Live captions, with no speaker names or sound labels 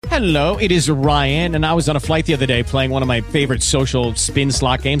Hello, it is Ryan, and I was on a flight the other day playing one of my favorite social spin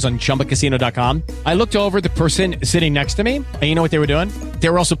slot games on ChumbaCasino.com. I looked over at the person sitting next to me, and you know what they were doing? They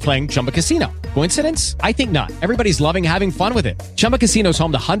were also playing Chumba Casino. Coincidence? I think not. Everybody's loving having fun with it. Chumba Casino is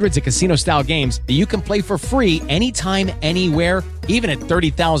home to hundreds of casino-style games that you can play for free anytime, anywhere, even at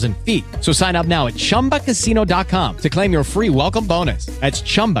 30,000 feet. So sign up now at ChumbaCasino.com to claim your free welcome bonus. That's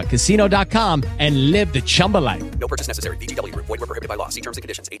ChumbaCasino.com and live the Chumba life. No purchase necessary. VGW. Void where prohibited by law. See terms and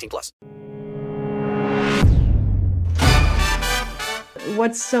conditions. 18+.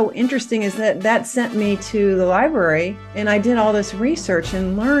 What's so interesting is that sent me to the library, and I did all this research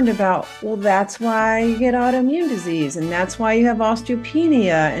and learned about, well, that's why you get autoimmune disease, and that's why you have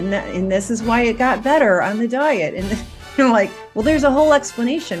osteopenia, and this is why it got better on the diet. And I'm like, well, there's a whole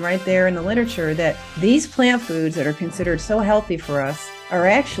explanation right there in the literature that these plant foods that are considered so healthy for us are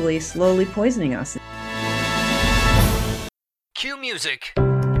actually slowly poisoning us. Cue music.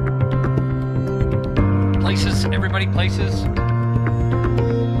 Places, everybody, places.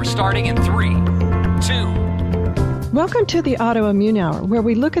 We're starting in 3, 2. Welcome to the Autoimmune Hour, where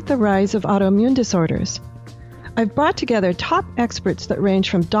we look at the rise of autoimmune disorders. I've brought together top experts that range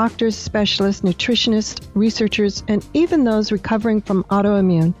from doctors, specialists, nutritionists, researchers, and even those recovering from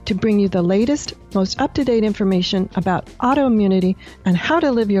autoimmune to bring you the latest, most up-to-date information about autoimmunity and how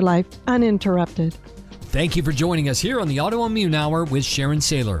to live your life uninterrupted. Thank you for joining us here on the Autoimmune Hour with Sharon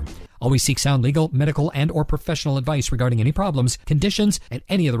Saylor. Always seek sound legal, medical, and or professional advice regarding any problems, conditions, and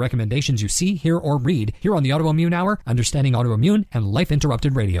any of the recommendations you see, hear, or read here on the Autoimmune Hour, Understanding Autoimmune, and Life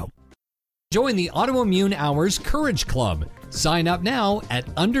Interrupted Radio. Join the Autoimmune Hour's Courage Club. Sign up now at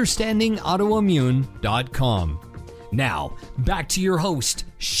understandingautoimmune.com. Now, back to your host,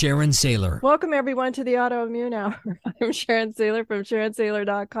 Sharon Saylor. Welcome, everyone, to the Autoimmune Hour. I'm Sharon Saylor from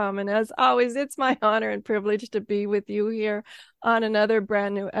SharonSaylor.com, and as always, it's my honor and privilege to be with you here on another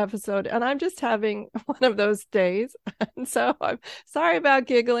brand new episode. And I'm just having one of those days, and so I'm sorry about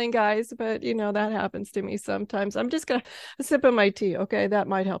giggling, guys, but, you know, that happens to me sometimes. I'm just going to sip of my tea, okay? That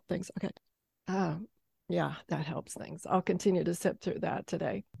might help things. Okay. Yeah, that helps things. I'll continue to sip through that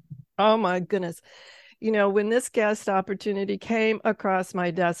today. Oh, my goodness. You know, when this guest opportunity came across my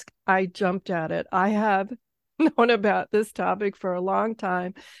desk, I jumped at it. I have known about this topic for a long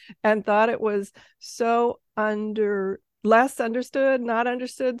time and thought it was so less understood, not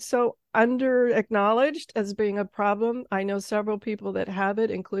understood, so under acknowledged as being a problem. I know several people that have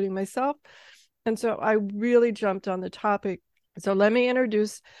it, including myself. And so I really jumped on the topic. So let me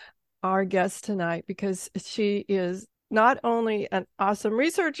introduce our guest tonight, because she is not only an awesome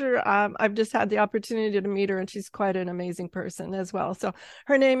researcher, I've just had the opportunity to meet her, and she's quite an amazing person as well. So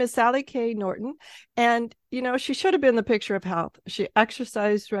her name is Sally K. Norton, and, you know, she should have been the picture of health. She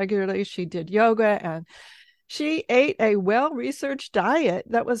exercised regularly, she did yoga, and she ate a well-researched diet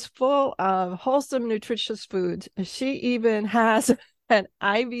that was full of wholesome, nutritious foods. She even has an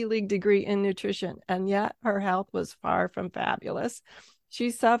Ivy League degree in nutrition, and yet her health was far from fabulous. She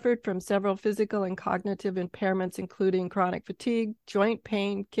suffered from several physical and cognitive impairments, including chronic fatigue, joint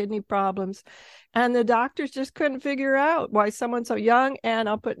pain, kidney problems, and the doctors just couldn't figure out why someone so young and,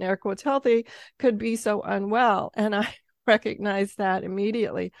 I'll put in air quotes, healthy could be so unwell. And I recognized that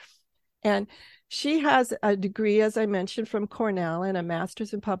immediately. And she has a degree, as I mentioned, from Cornell and a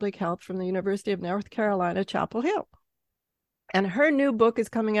master's in public health from the University of North Carolina, Chapel Hill. And her new book is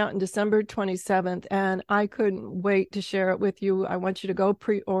coming out in December 27th, and I couldn't wait to share it with you. I want you to go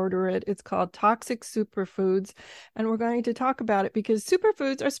pre-order it. It's called Toxic Superfoods, and we're going to talk about it because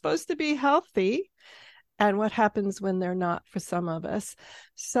superfoods are supposed to be healthy, and what happens when they're not for some of us.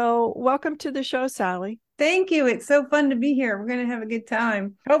 So welcome to the show, Sally. Thank you. It's so fun to be here. We're going to have a good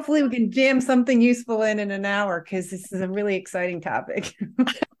time. Hopefully we can jam something useful in an hour, because this is a really exciting topic.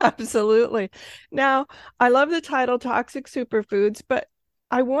 Absolutely. Now, I love the title Toxic Superfoods, but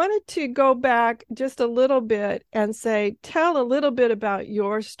I wanted to go back just a little bit and say, tell a little bit about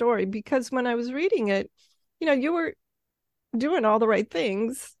your story, because when I was reading it, you know, you were doing all the right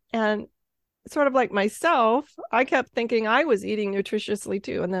things, and sort of like myself, I kept thinking I was eating nutritiously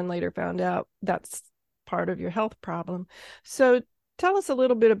too, and then later found out that's part of your health problem. So tell us a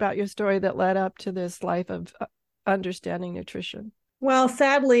little bit about your story that led up to this life of understanding nutrition. Well,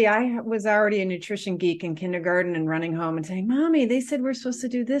 sadly, I was already a nutrition geek in kindergarten and running home and saying, Mommy, they said we're supposed to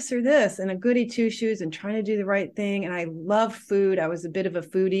do this or this, and a goody two-shoes and trying to do the right thing. And I love food. I was a bit of a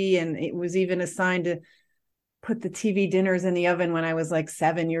foodie, and it was even assigned to put the TV dinners in the oven when I was like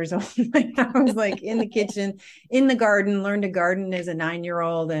 7 years old. I was like in the kitchen, in the garden, learned to garden as a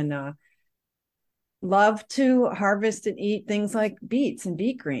 9-year-old. And love to harvest and eat things like beets and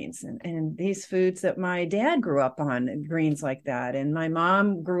beet greens and these foods that my dad grew up on, greens like that. And my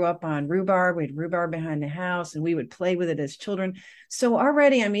mom grew up on rhubarb. We had rhubarb behind the house and we would play with it as children. So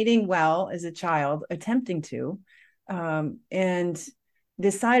already I'm eating well as a child, attempting to, and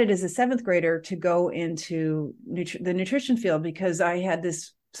decided as a seventh grader to go into the nutrition field because I had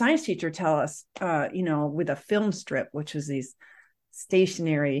this science teacher tell us, with a film strip, which was these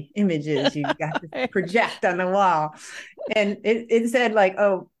stationary images you got to project on the wall. And it said like,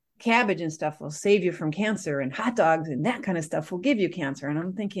 oh, cabbage and stuff will save you from cancer and hot dogs and that kind of stuff will give you cancer. And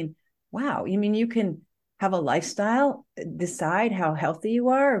I'm thinking, wow, you mean you can have a lifestyle, decide how healthy you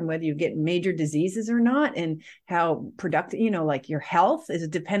are and whether you get major diseases or not, and how productive, like your health is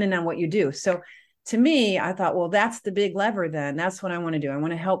dependent on what you do. So to me, I thought, well, that's the big lever then. That's what I want to do. I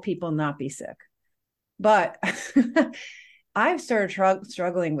want to help people not be sick. But I've started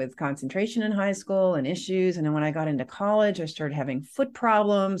struggling with concentration in high school and issues. And then when I got into college, I started having foot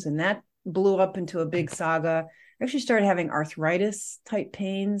problems and that blew up into a big saga. I actually started having arthritis type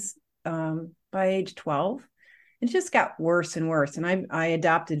pains by age 12. It just got worse and worse. And I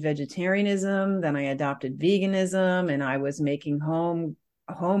adopted vegetarianism, then I adopted veganism, and I was making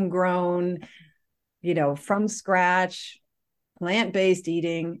homegrown, from scratch, plant-based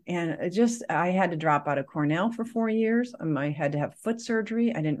eating. And I had to drop out of Cornell for 4 years. I had to have foot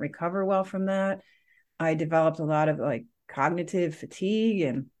surgery. I didn't recover well from that. I developed a lot of like cognitive fatigue.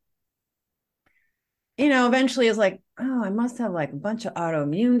 And, eventually it's like, oh, I must have like a bunch of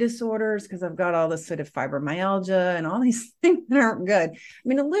autoimmune disorders because I've got all this sort of fibromyalgia and all these things that aren't good. I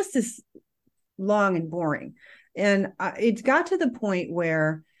mean, the list is long and boring. And it got to the point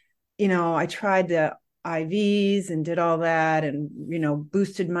where, I tried the IVs and did all that and,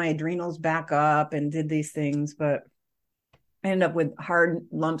 boosted my adrenals back up and did these things, but I ended up with hard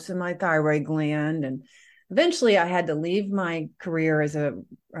lumps in my thyroid gland. And eventually I had to leave my career as a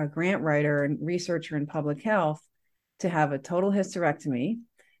grant writer and researcher in public health to have a total hysterectomy.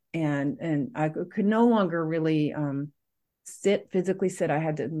 And I could no longer really physically sit. I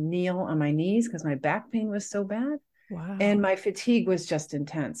had to kneel on my knees because my back pain was so bad. Wow. And my fatigue was just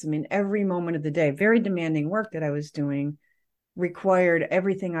intense. I mean, every moment of the day, very demanding work that I was doing required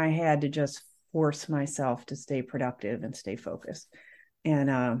everything I had to just force myself to stay productive and stay focused. And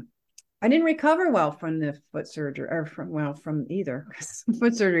I didn't recover well from the foot surgery or from either.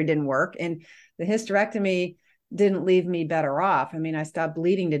 Foot surgery didn't work. And the hysterectomy didn't leave me better off. I mean, I stopped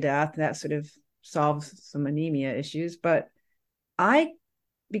bleeding to death. That sort of solves some anemia issues, but I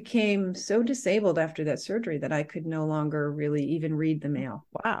became so disabled after that surgery that I could no longer really even read the mail.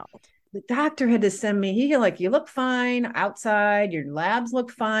 Wow. The doctor had to send me, you look fine outside, your labs look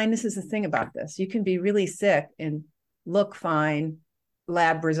fine. This is the thing about this. You can be really sick and look fine,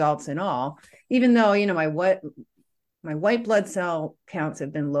 lab results and all, even though, my white blood cell counts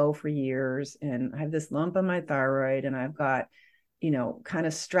have been low for years. And I have this lump on my thyroid and I've got, kind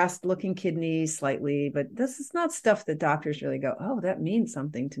of stressed looking kidneys slightly, but this is not stuff that doctors really go, oh, that means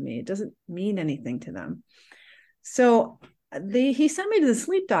something to me. It doesn't mean anything to them. So he sent me to the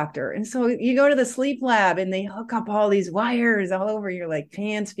sleep doctor. And so you go to the sleep lab and they hook up all these wires all over your like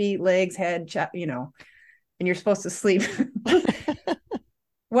hands, feet, legs, head, and you're supposed to sleep.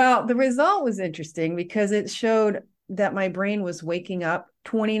 Well, the result was interesting because it showed that my brain was waking up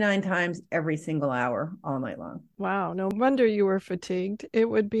 29 times every single hour all night long. Wow. No wonder you were fatigued. It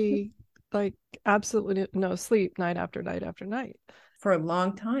would be like absolutely no sleep night after night after night. For a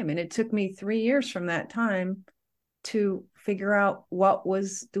long time. And it took me 3 years from that time to figure out what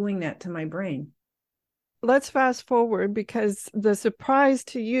was doing that to my brain. Let's fast forward because the surprise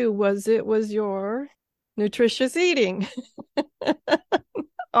to you was it was your nutritious eating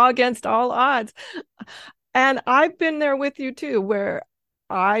against all odds. And I've been there with you too, where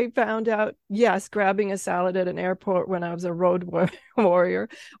I found out, yes, grabbing a salad at an airport when I was a road warrior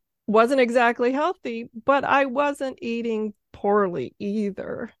wasn't exactly healthy, but I wasn't eating poorly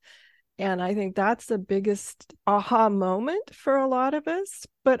either. And I think that's the biggest aha moment for a lot of us,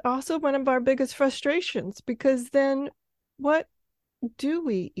 but also one of our biggest frustrations, because then what do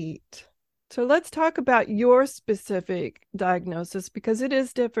we eat? So let's talk about your specific diagnosis, because it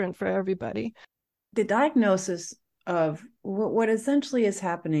is different for everybody. The diagnosis of what essentially is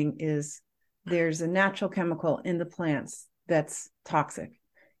happening is there's a natural chemical in the plants that's toxic.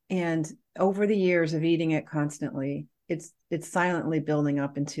 And over the years of eating it constantly, it's silently building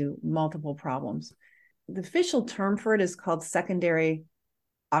up into multiple problems. The official term for it is called secondary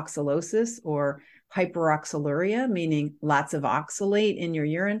oxalosis or hyperoxaluria, meaning lots of oxalate in your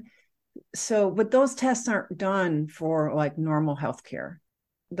urine. So, but those tests aren't done for like normal healthcare.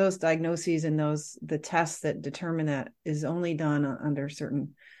 those diagnoses and the tests that determine that is only done under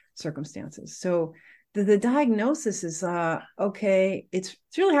certain circumstances. So the diagnosis is okay. It's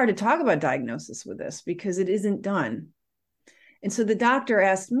really hard to talk about diagnosis with this because it isn't done. And so the doctor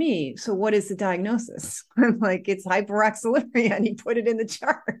asked me, so what is the diagnosis? I'm like, it's hyperoxaluria, and he put it in the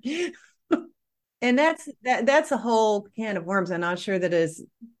chart. And that's a whole can of worms. I'm not sure that is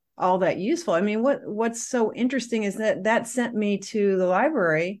all that useful. I mean, what's so interesting is that sent me to the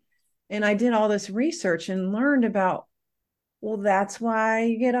library, and I did all this research and learned about, well, that's why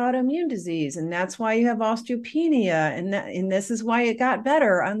you get autoimmune disease, and that's why you have osteopenia, and this is why it got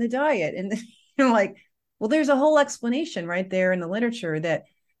better on the diet. And like, well, there's a whole explanation right there in the literature that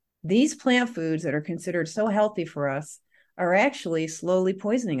these plant foods that are considered so healthy for us are actually slowly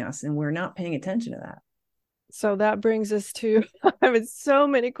poisoning us, and we're not paying attention to that. So that brings us to having so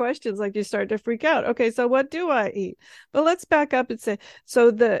many questions, like you start to freak out. Okay, so what do I eat? But let's back up and say, so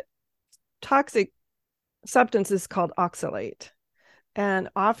the toxic substance is called oxalate. And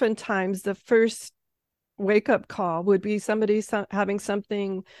oftentimes the first wake-up call would be somebody having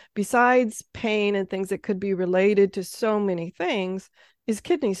something besides pain and things that could be related to so many things is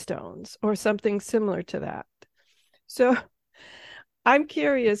kidney stones or something similar to that. So I'm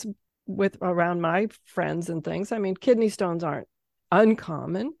curious with around my friends and things, I mean, kidney stones aren't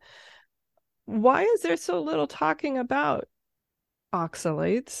uncommon. Why is there so little talking about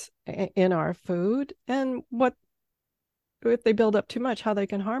oxalates in our food, and what if they build up too much, how they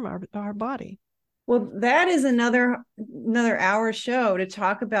can harm our body? Well, that is another hour show to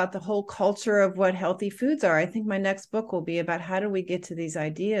talk about the whole culture of what healthy foods are. I think my next book will be about how do we get to these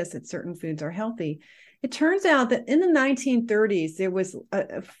ideas that certain foods are healthy. It turns out that in the 1930s, there was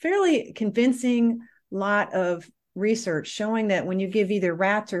a fairly convincing lot of research showing that when you give either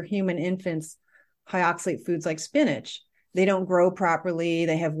rats or human infants high oxalate foods like spinach, they don't grow properly,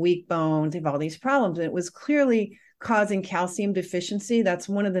 they have weak bones, they have all these problems. And it was clearly causing calcium deficiency. That's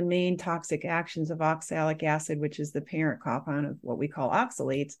one of the main toxic actions of oxalic acid, which is the parent compound of what we call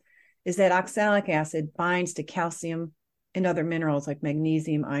oxalates, is that oxalic acid binds to calcium and other minerals like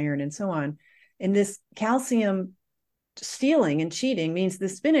magnesium, iron, and so on. And this calcium stealing and cheating means the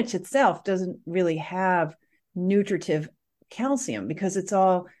spinach itself doesn't really have nutritive calcium because it's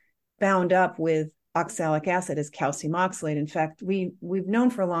all bound up with oxalic acid as calcium oxalate. In fact, we've known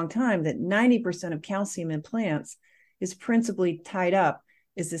for a long time that 90% of calcium in plants is principally tied up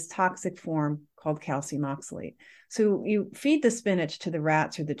as this toxic form called calcium oxalate. So you feed the spinach to the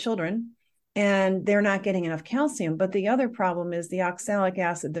rats or the children, and they're not getting enough calcium. But the other problem is the oxalic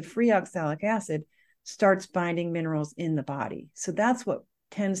acid, the free oxalic acid, starts binding minerals in the body. So that's what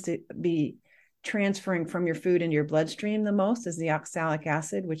tends to be transferring from your food into your bloodstream the most is the oxalic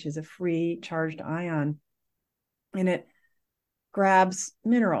acid, which is a free charged ion. And it grabs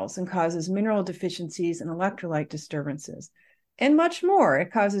minerals and causes mineral deficiencies and electrolyte disturbances and much more.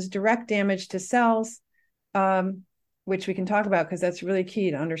 It causes direct damage to cells, which we can talk about because that's really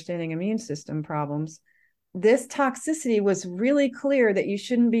key to understanding immune system problems. This toxicity was really clear that you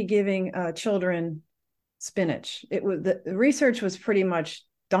shouldn't be giving children spinach. The research was pretty much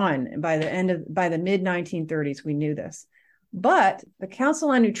done by the mid 1930s. We knew this, but the Council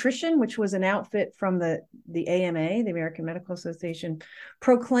on Nutrition, which was an outfit from the AMA, the American Medical Association,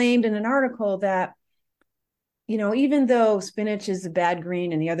 proclaimed in an article that, even though spinach is a bad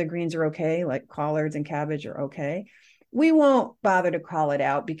green and the other greens are okay, like collards and cabbage are okay, we won't bother to call it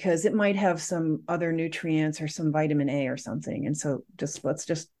out because it might have some other nutrients or some vitamin A or something. And so let's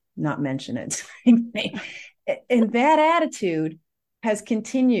just not mention it. And that attitude has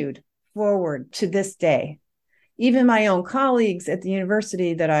continued forward to this day. Even my own colleagues at the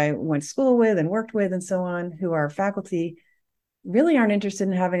university that I went to school with and worked with and so on, who are faculty, really aren't interested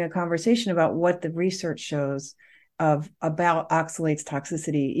in having a conversation about what the research shows about oxalate's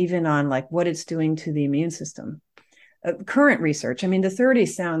toxicity, even on like what it's doing to the immune system. Current research, I mean, the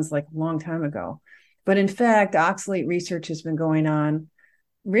 30s sounds like a long time ago, but in fact, oxalate research has been going on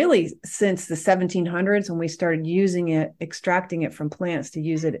really since the 1700s when we started using it, extracting it from plants to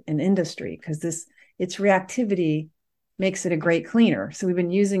use it in industry, because its reactivity makes it a great cleaner. So we've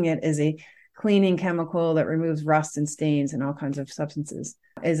been using it as a cleaning chemical that removes rust and stains and all kinds of substances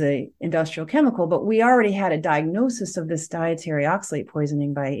as a industrial chemical. But we already had a diagnosis of this dietary oxalate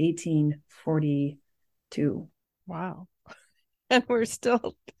poisoning by 1842. Wow. And we're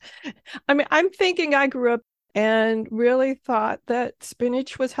still, I'm thinking I grew up and really thought that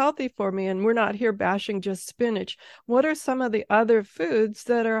spinach was healthy for me. And we're not here bashing just spinach. What are some of the other foods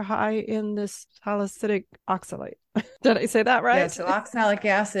that are high in this salicylic oxalate? Did I say that right? Yeah, so oxalic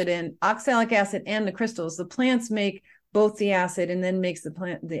acid and the crystals. The plants make both the acid and then makes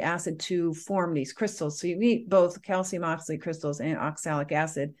the acid to form these crystals. So you eat both calcium oxalate crystals and oxalic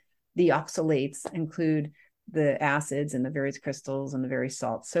acid. The oxalates include the acids and the various crystals and the various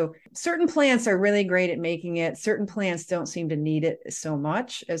salts. So certain plants are really great at making it. Certain plants don't seem to need it as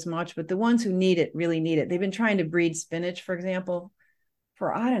much, but the ones who need it really need it. They've been trying to breed spinach, for example,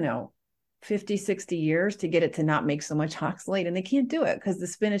 for, I don't know, 50, 60 years to get it to not make so much oxalate. And they can't do it because the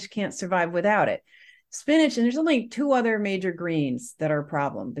spinach can't survive without it. Spinach, and there's only two other major greens that are a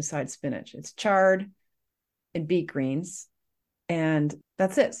problem besides spinach. It's chard and beet greens. And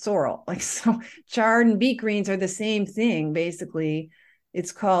that's it, sorrel. Like, so chard and beet greens are the same thing, basically.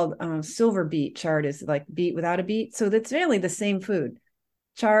 It's called silver beet. Chard is like beet without a beet. So that's really the same food.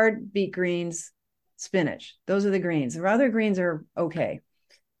 Chard, beet greens, spinach. Those are the greens. The other greens are okay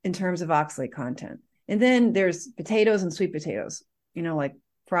in terms of oxalate content. And then there's potatoes and sweet potatoes, like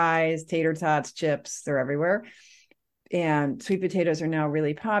fries, tater tots, chips, they're everywhere. And sweet potatoes are now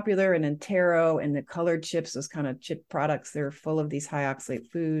really popular. And then taro and the colored chips, those kind of chip products, they're full of these high oxalate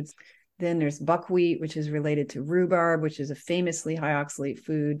foods. Then there's buckwheat, which is related to rhubarb, which is a famously high oxalate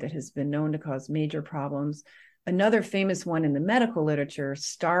food that has been known to cause major problems. Another famous one in the medical literature,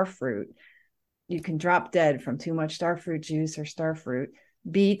 starfruit. You can drop dead from too much starfruit juice or starfruit.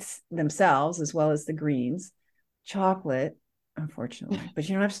 Beets themselves, as well as the greens. Chocolate, unfortunately, but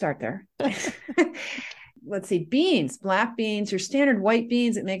you don't have to start there. Let's see, beans, black beans, your standard white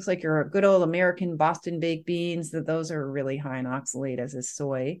beans. It makes like your good old American Boston baked beans. Those are really high in oxalate, as is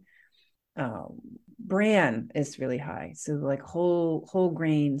soy. Bran is really high. So like whole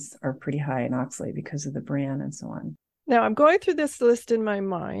grains are pretty high in oxalate because of the bran and so on. Now I'm going through this list in my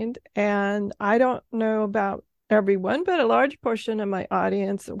mind, and I don't know about everyone, but a large portion of my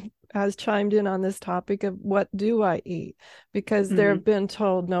audience has chimed in on this topic of what do I eat, because they've been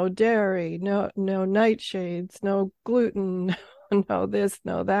told no dairy, no nightshades, no gluten, no this,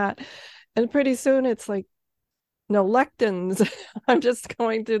 no that. And pretty soon it's like no lectins. I'm just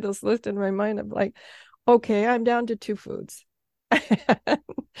going through this list in my mind of like, okay, I'm down to 2 foods.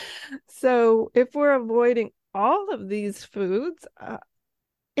 So if we're avoiding all of these foods,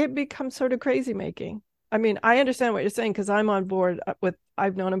 it becomes sort of crazy making. I mean, I understand what you're saying because I'm on board with,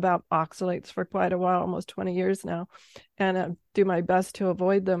 I've known about oxalates for quite a while, almost 20 years now, and I do my best to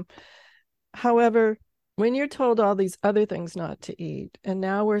avoid them. However, when you're told all these other things not to eat, and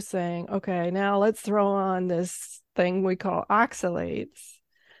now we're saying, okay, now let's throw on this thing we call oxalates,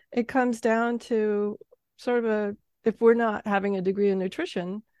 it comes down to sort of if we're not having a degree in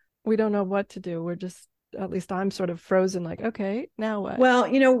nutrition, we don't know what to do. We're just, at least I'm sort of frozen, like, okay, now what? Well,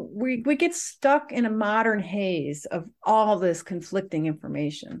 we get stuck in a modern haze of all this conflicting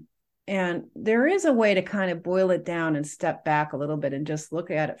information. And there is a way to kind of boil it down and step back a little bit and just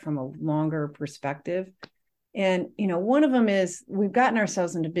look at it from a longer perspective. And, one of them is we've gotten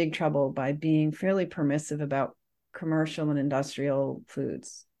ourselves into big trouble by being fairly permissive about commercial and industrial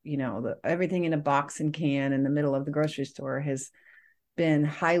foods. Everything in a box and can in the middle of the grocery store has been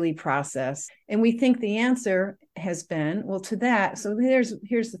highly processed. And we think the answer has been, well, to that. So here's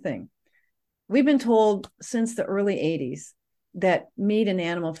the thing. We've been told since the early 80s that meat and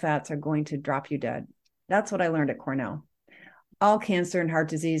animal fats are going to drop you dead. That's what I learned at Cornell. All cancer and heart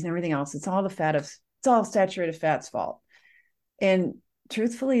disease and everything else, it's all saturated fat's fault. And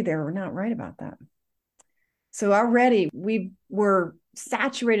truthfully, they were not right about that. So already we were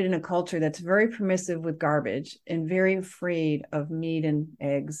saturated in a culture that's very permissive with garbage and very afraid of meat and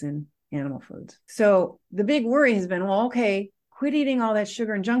eggs and animal foods. So the big worry has been, well, okay, quit eating all that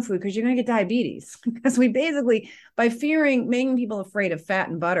sugar and junk food because you're going to get diabetes. Because we basically, by making people afraid of fat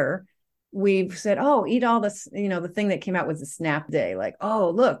and butter, we've said, oh, eat all this, the thing that came out was the SNAP day. Like, oh,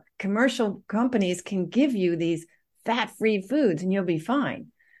 look, commercial companies can give you these fat-free foods and you'll be fine.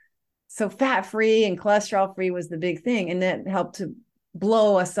 So fat-free and cholesterol-free was the big thing. And that helped to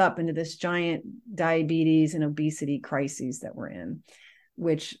blow us up into this giant diabetes and obesity crises that we're in,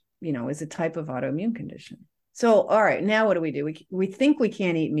 which, is a type of autoimmune condition. So, all right, now what do? We think we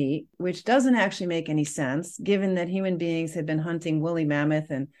can't eat meat, which doesn't actually make any sense, given that human beings have been hunting woolly mammoth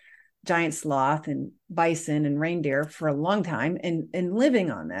and giant sloth and bison and reindeer for a long time and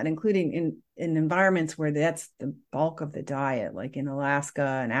living on that, including in environments where that's the bulk of the diet, like in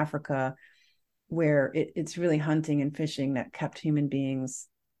Alaska and Africa, where it's really hunting and fishing that kept human beings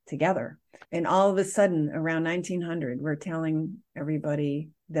together. And all of a sudden, around 1900, we're telling everybody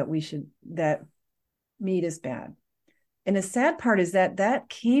that that meat is bad. And the sad part is that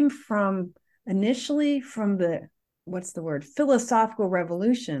came initially from the philosophical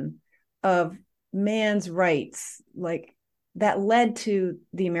revolution of man's rights, like that led to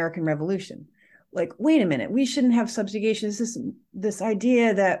the American Revolution. like, wait a minute, we shouldn't have subjugation. This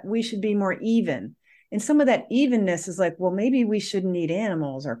idea that we should be more even. And some of that evenness is like, well, maybe we shouldn't eat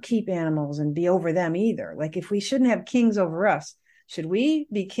animals or keep animals and be over them either. Like, if we shouldn't have kings over us, should we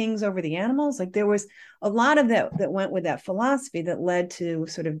be kings over the animals? Like, there was a lot of that went with that philosophy that led to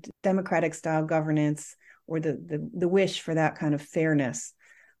sort of democratic style governance, or the wish for that kind of fairness.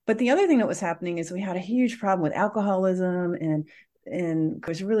 But the other thing that was happening is we had a huge problem with alcoholism, and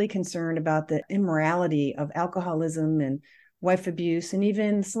was really concerned about the immorality of alcoholism and wife abuse and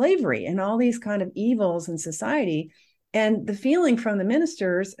even slavery and all these kind of evils in society. And the feeling from the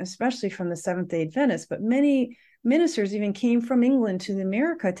ministers, especially from the Seventh-day Adventists, but many ministers even came from England to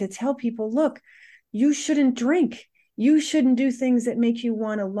America to tell people, look, you shouldn't drink. You shouldn't do things that make you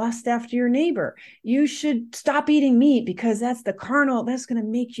want to lust after your neighbor. You should stop eating meat because that's the carnal, that's going to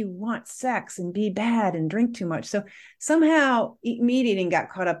make you want sex and be bad and drink too much. So somehow meat eating got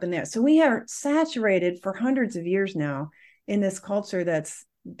caught up in there. So we are saturated for hundreds of years now in this culture that's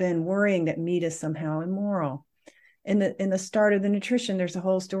been worrying that meat is somehow immoral. In the start of the nutrition, there's a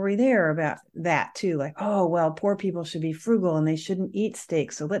whole story there about that too. Like, oh, well, poor people should be frugal and they shouldn't eat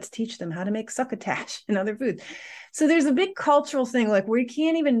steak. So let's teach them how to make succotash and other foods. So there's a big cultural thing, like we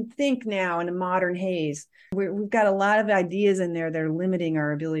can't even think now in a modern haze. We've got a lot of ideas in there that are limiting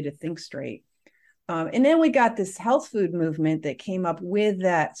our ability to think straight. And then we got this health food movement that came up with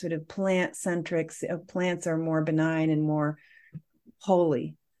that sort of plant-centric, plants are more benign and more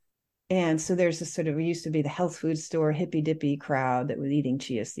holy. And so there's this sort of, it used to be the health food store, hippy dippy crowd that was eating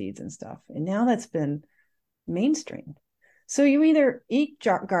chia seeds and stuff. And now that's been mainstream. So you either eat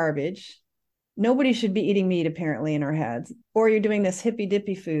garbage, nobody should be eating meat apparently in our heads, or you're doing this hippy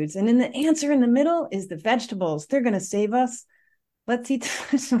dippy foods. And then the answer in the middle is the vegetables. They're going to save us. Let's eat the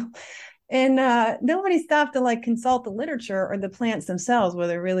vegetables. And nobody stopped to like consult the literature or the plants themselves,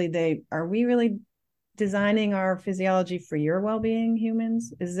 whether really are we really designing our physiology for your well-being,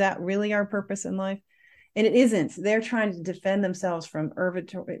 humans? Is that really our purpose in life? And it isn't. They're trying to defend themselves from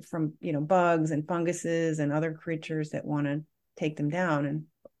bugs and funguses and other creatures that want to take them down. And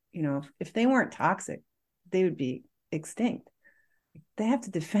if they weren't toxic, they would be extinct. They have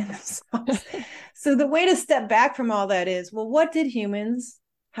to defend themselves. So the way to step back from all that is, well,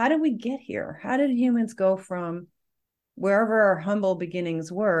 how did we get here? How did humans go from wherever our humble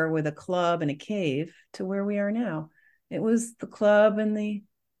beginnings were with a club and a cave to where we are now? It was the club and the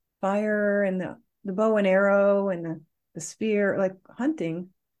fire and the bow and arrow and the spear, like hunting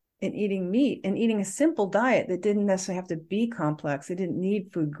and eating meat and eating a simple diet that didn't necessarily have to be complex. It didn't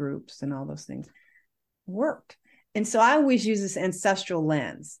need food groups and all those things. Worked. And so I always use this ancestral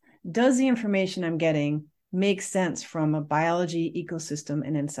lens. Does the information I'm getting make sense from a biology, ecosystem,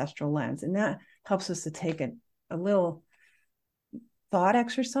 and ancestral lens? And that helps us to take a little thought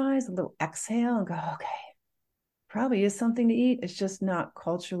exercise, a little exhale, and go, okay, probably is something to eat. It's just not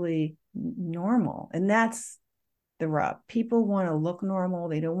culturally normal. And that's the rub. People want to look normal.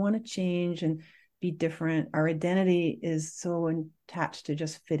 They don't want to change and be different. Our identity is so attached to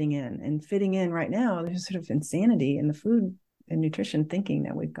just fitting in. And fitting in right now, there's sort of insanity in the food and nutrition thinking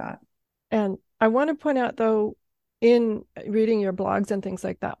that we've got. And I want to point out, though, in reading your blogs and things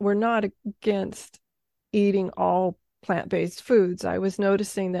like that, we're not against eating all plant-based foods. I was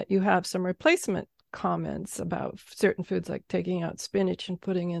noticing that you have some replacement comments about certain foods, like taking out spinach and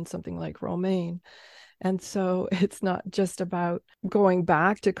putting in something like romaine. And so it's not just about going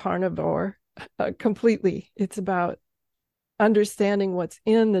back to carnivore completely. It's about understanding what's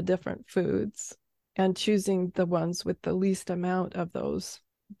in the different foods and choosing the ones with the least amount of those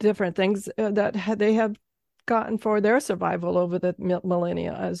different things that they have gotten for their survival over the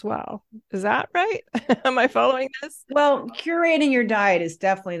millennia as well. Is that right? Am I following this? Well, curating your diet is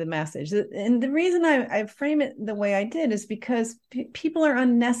definitely the message. And the reason I frame it the way I did is because people are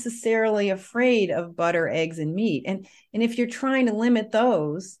unnecessarily afraid of butter, eggs, and meat. And if you're trying to limit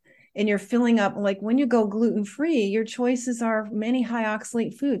those and you're filling up, like when you go gluten-free, your choices are many high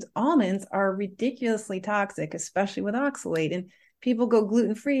oxalate foods. Almonds are ridiculously toxic, especially with oxalate. And people go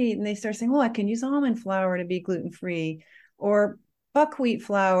gluten-free and they start saying, I can use almond flour to be gluten-free, or buckwheat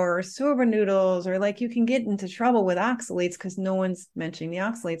flour, or soba noodles, or like you can get into trouble with oxalates because no one's mentioning the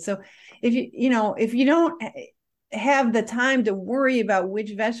oxalates. So if you don't have the time to worry about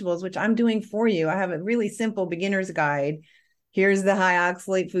which vegetables, which I'm doing for you, I have a really simple beginner's guide. Here's the high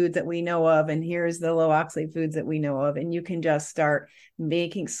oxalate foods that we know of, and here's the low oxalate foods that we know of. And you can just start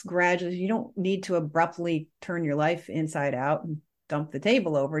making gradually. You don't need to abruptly turn your life inside out and dump the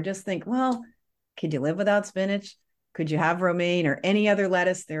table over. Just think, well, could you live without spinach? Could you have romaine or any other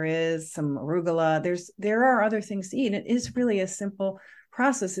lettuce there is, some arugula? There are other things to eat. It is really a simple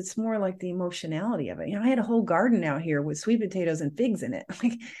process. It's more like the emotionality of it. I had a whole garden out here with sweet potatoes and figs in it.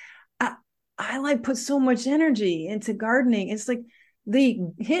 Like I like put so much energy into gardening. It's like the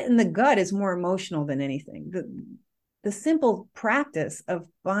hit in the gut is more emotional than anything. The simple practice of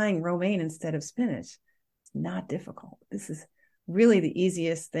buying romaine instead of spinach is not difficult. This is really the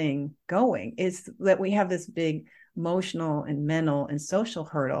easiest thing going, is that we have this big emotional and mental and social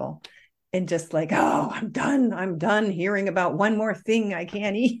hurdle, and just like, oh, I'm done hearing about one more thing I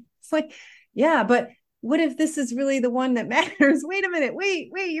can't eat. It's like, yeah, but what if this is really the one that matters? Wait a minute, wait,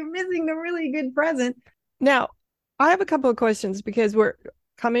 you're missing the really good present. Now, I have a couple of questions because we're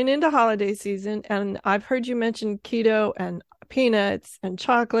coming into holiday season, and I've heard you mention keto and peanuts and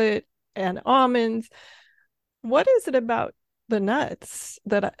chocolate and almonds. What is it about the nuts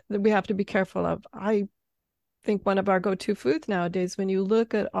that we have to be careful of? I think one of our go-to foods nowadays, when you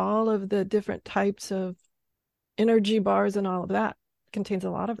look at all of the different types of energy bars and all of that, contains a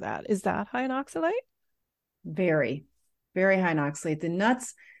lot of that. Is that high in oxalate? Very, very high in oxalate. The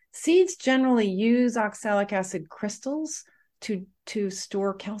nuts, seeds generally use oxalic acid crystals to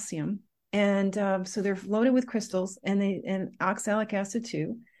store calcium, and so they're loaded with crystals and oxalic acid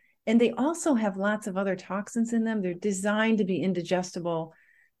too. And they also have lots of other toxins in them. They're designed to be indigestible.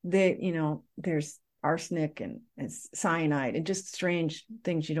 There's arsenic and cyanide and just strange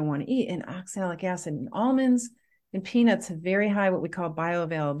things you don't want to eat. And oxalic acid in almonds and peanuts have very high what we call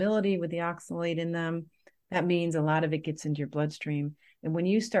bioavailability with the oxalate in them. That means a lot of it gets into your bloodstream. And when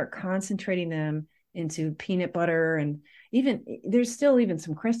you start concentrating them into peanut butter, and even there's still even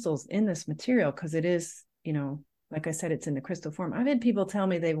some crystals in this material because it is, like I said, it's in the crystal form. I've had people tell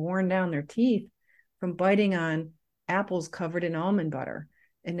me they've worn down their teeth from biting on apples covered in almond butter.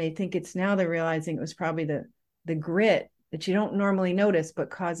 And they think they're realizing it was probably the grit that you don't normally notice, but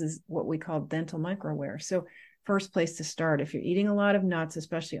causes what we call dental microwear. So first place to start, if you're eating a lot of nuts,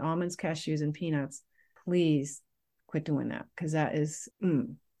 especially almonds, cashews, and peanuts, please quit doing that, because that is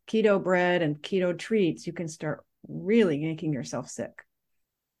keto bread and keto treats. You can start really making yourself sick.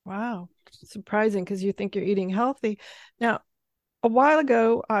 Wow. Surprising, because you think you're eating healthy. Now, a while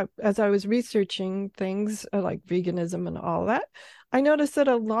ago, as I was researching things like veganism and all that, I noticed that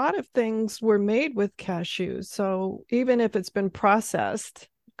a lot of things were made with cashews. So even if it's been processed,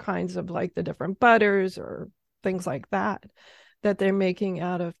 kinds of like the different butters or things like that they're making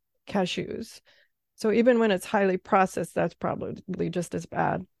out of cashews. So even when it's highly processed, that's probably just as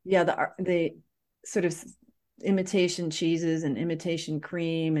bad. Yeah, the sort of imitation cheeses and imitation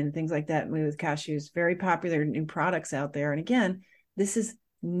cream and things like that with cashews, very popular new products out there. And again, this is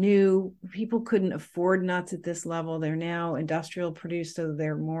new. People couldn't afford nuts at this level. They're now industrial produced, so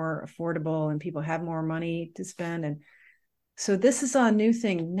they're more affordable and people have more money to spend. And so this is a new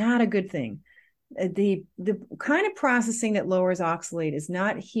thing, not a good thing. The kind of processing that lowers oxalate is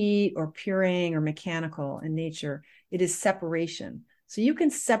not heat or pureeing or mechanical in nature. It is separation. So you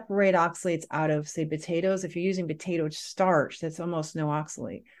can separate oxalates out of, say, potatoes. If you're using potato starch, that's almost no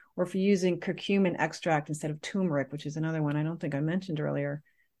oxalate. Or if you're using curcumin extract instead of turmeric, which is another one I don't think I mentioned earlier,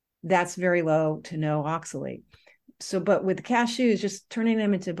 that's very low to no oxalate. So, but with cashews, just turning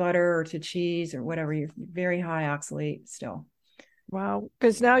them into butter or to cheese or whatever, you're very high oxalate still. Wow.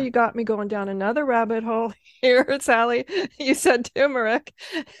 Because now you got me going down another rabbit hole here, Sally. You said turmeric,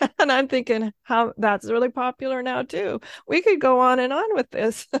 and I'm thinking how that's really popular now too. We could go on and on with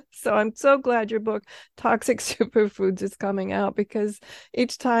this. So I'm so glad your book, Toxic Superfoods, is coming out, because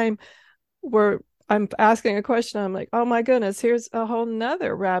each time I'm asking a question, I'm like, oh my goodness, here's a whole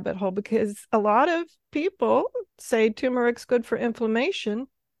nother rabbit hole, because a lot of people say turmeric's good for inflammation,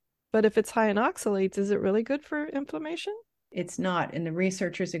 but if it's high in oxalates, is it really good for inflammation? It's not. And the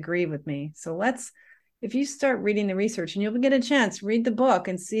researchers agree with me. So if you start reading the research, and you'll get a chance, read the book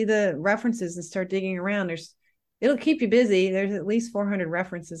and see the references and start digging around. It'll keep you busy. There's at least 400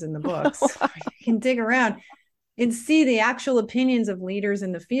 references in the book. So you can dig around and see the actual opinions of leaders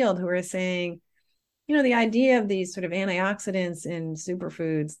in the field who are saying, the idea of these sort of antioxidants in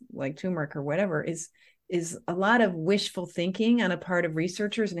superfoods like turmeric or whatever is a lot of wishful thinking on a part of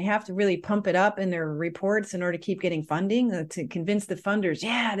researchers, and they have to really pump it up in their reports in order to keep getting funding to convince the funders,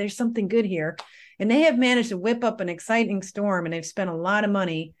 yeah, there's something good here. And they have managed to whip up an exciting storm, and they've spent a lot of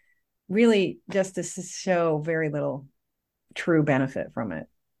money really just to show very little true benefit from it.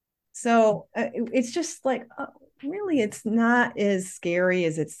 So it's just like, really, it's not as scary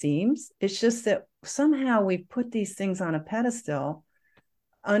as it seems. It's just that somehow we've put these things on a pedestal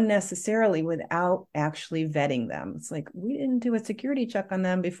unnecessarily without actually vetting them. It's like, we didn't do a security check on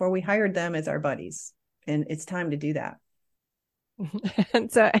them before we hired them as our buddies. And it's time to do that.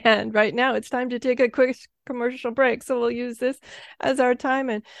 And right now it's time to take a quick commercial break. So we'll use this as our time,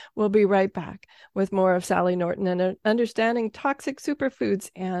 and we'll be right back with more of Sally Norton and understanding toxic superfoods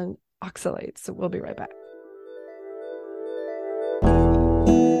and oxalates. So we'll be right back.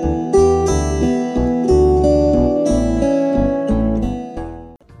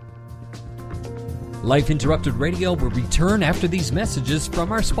 Life Interrupted Radio will return after these messages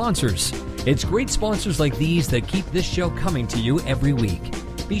from our sponsors. It's great sponsors like these that keep this show coming to you every week.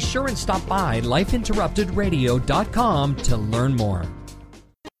 Be sure and stop by lifeinterruptedradio.com to learn more.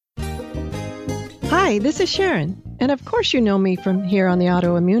 Hi, this is Sharon. And of course you know me from here on the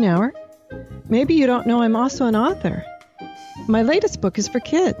Autoimmune Hour. Maybe you don't know I'm also an author. My latest book is for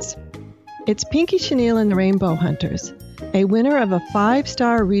kids. It's Pinky Chenille and the Rainbow Hunters, a winner of a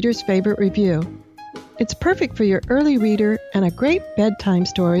 5-star Reader's Favorite review. It's perfect for your early reader and a great bedtime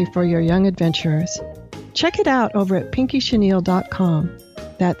story for your young adventurers. Check it out over at pinkychenille.com.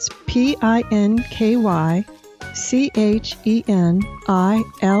 That's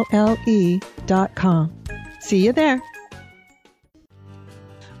PinkyChenille.com. See you there.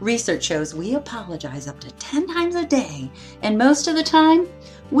 Research shows we apologize up to 10 times a day, and most of the time,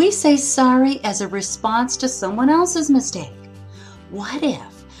 we say sorry as a response to someone else's mistake. What if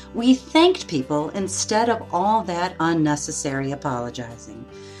we thanked people instead of all that unnecessary apologizing?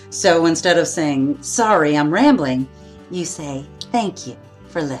 So instead of saying, sorry, I'm rambling, you say, thank you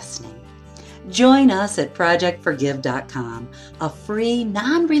for listening. Join us at ProjectForgive.com, a free,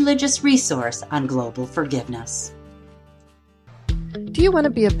 non-religious resource on global forgiveness. Do you want to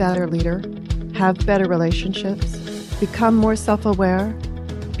be a better leader, have better relationships, become more self-aware,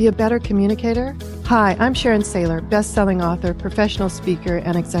 be a better communicator? Hi, I'm Sharon Saylor, best-selling author, professional speaker,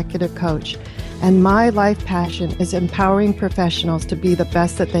 and executive coach. And my life passion is empowering professionals to be the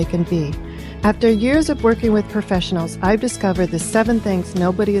best that they can be. After years of working with professionals, I've discovered the 7 things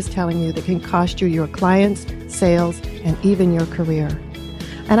nobody is telling you that can cost you your clients, sales, and even your career.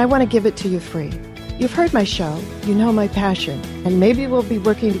 And I want to give it to you free. You've heard my show, you know my passion, and maybe we'll be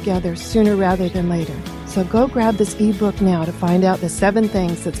working together sooner rather than later. So go grab this ebook now to find out the 7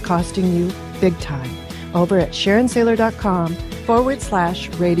 things that's costing you big time over at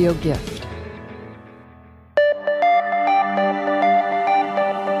SharonSaylor.com/radio gift.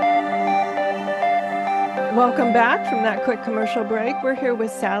 Welcome back from that quick commercial break. We're here with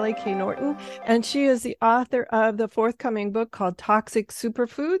Sally K. Norton, and she is the author of the forthcoming book called Toxic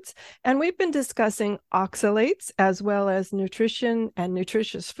Superfoods. And we've been discussing oxalates as well as nutrition and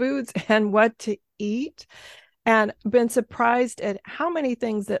nutritious foods and what to eat, and been surprised at how many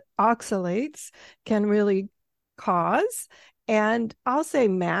things that oxalates can really cause, and I'll say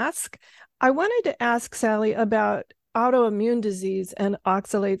mask. I wanted to ask Sally about autoimmune disease and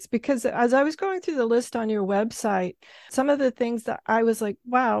oxalates, because as I was going through the list on your website, some of the things that I was like,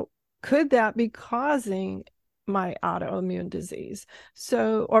 wow, could that be causing my autoimmune disease?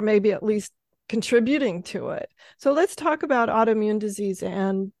 So, or maybe at least contributing to it. So let's talk about autoimmune disease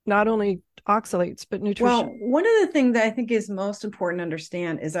and not only oxalates, but nutrition. Well, one of the things that I think is most important to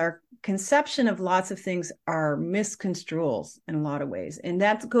understand is our conception of lots of things are misconstruals in a lot of ways. And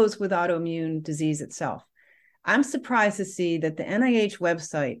that goes with autoimmune disease itself. I'm surprised to see that the NIH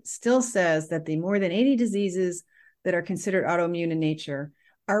website still says that the more than 80 diseases that are considered autoimmune in nature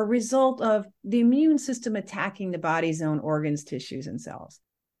are a result of the immune system attacking the body's own organs, tissues, and cells.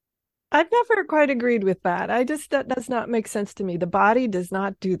 I've never quite agreed with that. That does not make sense to me. The body does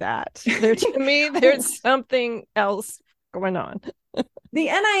not do that. To me, there's something else going on. The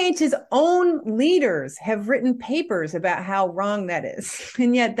NIH's own leaders have written papers about how wrong that is.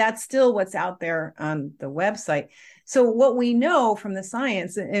 And yet that's still what's out there on the website. So what we know from the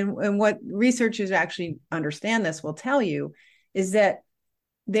science and what researchers actually understand this will tell you is that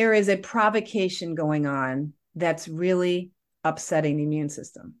there is a provocation going on that's really upsetting the immune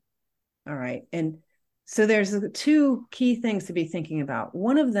system. All right. And so there's 2 key things to be thinking about.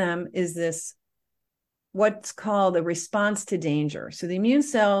 One of them is this, what's called a response to danger. So the immune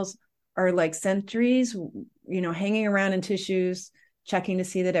cells are like sentries, hanging around in tissues, checking to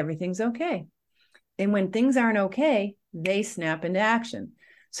see that everything's okay. And when things aren't okay, they snap into action.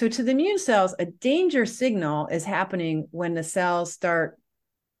 So to the immune cells, a danger signal is happening when the cells start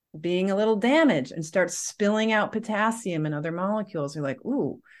being a little damaged and start spilling out potassium and other molecules. They're like,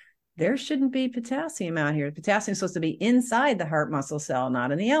 ooh, there shouldn't be potassium out here. Potassium is supposed to be inside the heart muscle cell,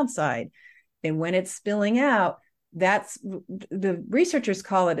 not on the outside. And when it's spilling out, that's the researchers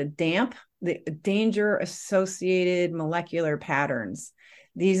call it a DAMP, the danger associated molecular patterns.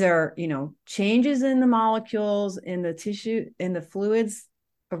 These are, changes in the molecules, in the tissue, in the fluids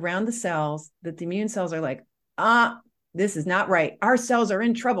around the cells that the immune cells are like, this is not right. Our cells are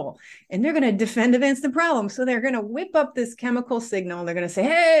in trouble, and they're going to defend against the problem. So they're going to whip up this chemical signal. They're going to say,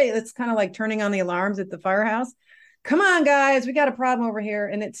 hey, it's kind of like turning on the alarms at the firehouse. Come on, guys, we got a problem over here.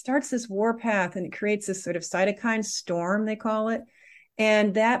 And it starts this warpath, and it creates this sort of cytokine storm, they call it.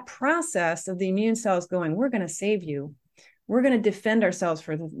 And that process of the immune cells going, we're going to save you. We're going to defend ourselves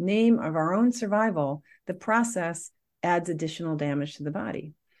for the name of our own survival. The process adds additional damage to the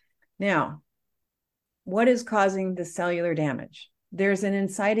body. Now, what is causing the cellular damage? There's an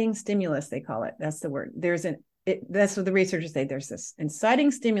inciting stimulus, they call it. That's the word. That's what the researchers say. There's this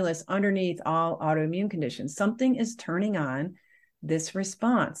inciting stimulus underneath all autoimmune conditions. Something is turning on this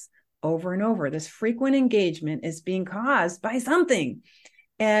response over and over. This frequent engagement is being caused by something.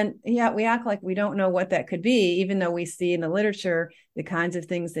 And yeah, we act like we don't know what that could be, even though we see in the literature the kinds of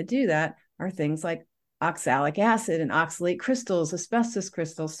things that do that are things like oxalic acid and oxalate crystals, asbestos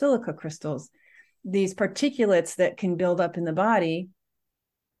crystals, silica crystals. These particulates that can build up in the body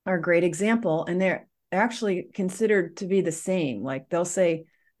are a great example. And they're actually considered to be the same. Like they'll say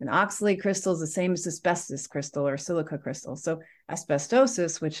an oxalate crystal is the same as asbestos crystal or silica crystal. So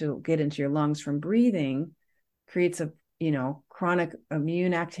asbestosis, which will get into your lungs from breathing, creates a chronic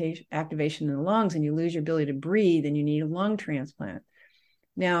immune activation in the lungs, and you lose your ability to breathe, and you need a lung transplant.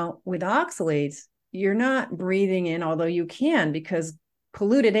 Now, with oxalates, you're not breathing in, although you can, because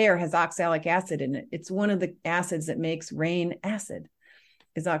polluted air has oxalic acid in it. It's one of the acids that makes rain acid,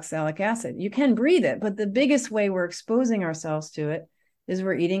 is oxalic acid. You can breathe it, but the biggest way we're exposing ourselves to it is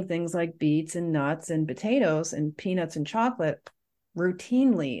we're eating things like beets and nuts and potatoes and peanuts and chocolate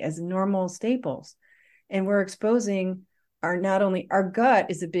routinely as normal staples. And we're exposing our gut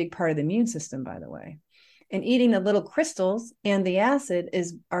is a big part of the immune system, by the way. And eating the little crystals and the acid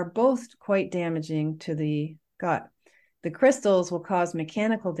are both quite damaging to the gut. The crystals will cause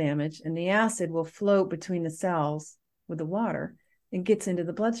mechanical damage, and the acid will float between the cells with the water and gets into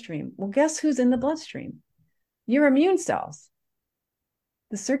the bloodstream. Well, guess who's in the bloodstream? Your immune cells.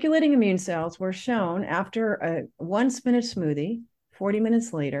 The circulating immune cells were shown after one spinach smoothie, 40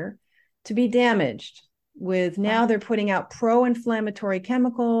 minutes later, to be damaged. Now they're putting out pro-inflammatory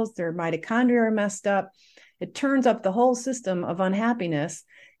chemicals, their mitochondria are messed up. It turns up the whole system of unhappiness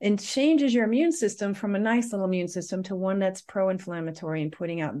and changes your immune system from a nice little immune system to one that's pro-inflammatory and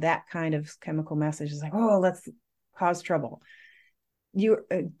putting out that kind of chemical message. It's like, oh, let's cause trouble. You're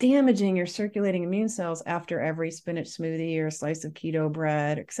damaging your circulating immune cells after every spinach smoothie or a slice of keto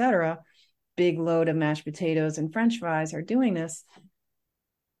bread, etc. Big load of mashed potatoes and French fries are doing this.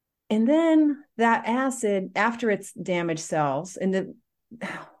 And then that acid, after it's damaged cells,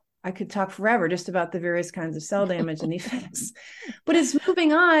 I could talk forever just about the various kinds of cell damage and the effects, but it's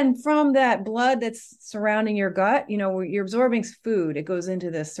moving on from that blood that's surrounding your gut. You're absorbing food. It goes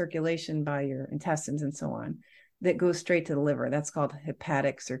into the circulation by your intestines and so on, that goes straight to the liver. That's called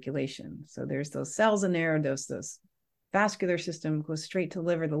hepatic circulation. So there's those cells in there, those vascular system goes straight to the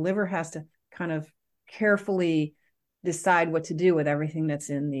liver. The liver has to kind of carefully decide what to do with everything that's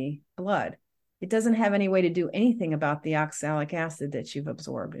in the blood. It doesn't have any way to do anything about the oxalic acid that you've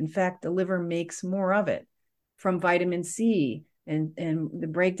absorbed. In fact, the liver makes more of it from vitamin C and the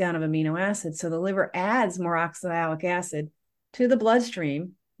breakdown of amino acids. So the liver adds more oxalic acid to the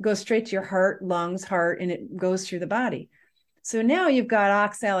bloodstream, goes straight to your heart, lungs, heart, and it goes through the body. So now you've got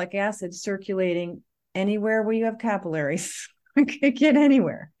oxalic acid circulating anywhere where you have capillaries. It can get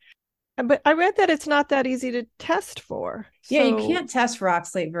anywhere. But I read that it's not that easy to test for. Yeah, you can't test for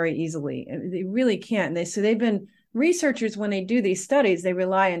oxalate very easily. They really can't. They've been researchers, when they do these studies, they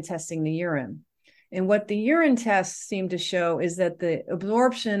rely on testing the urine. And what the urine tests seem to show is that the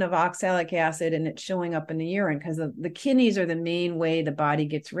absorption of oxalic acid and it's showing up in the urine, because the kidneys are the main way the body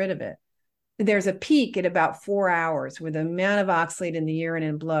gets rid of it. There's a peak at about 4 hours where the amount of oxalate in the urine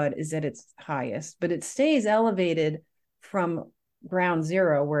and blood is at its highest, but it stays elevated from ground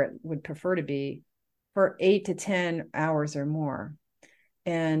zero, where it would prefer to be, for 8 to 10 hours or more.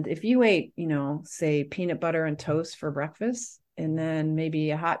 And if you ate, say peanut butter and toast for breakfast, and then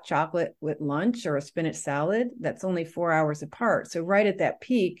maybe a hot chocolate with lunch or a spinach salad, that's only 4 hours apart. So right at that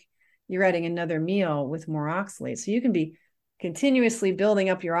peak, you're adding another meal with more oxalate. So you can be continuously building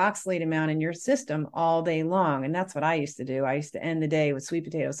up your oxalate amount in your system all day long. And that's what I used to do. I used to end the day with sweet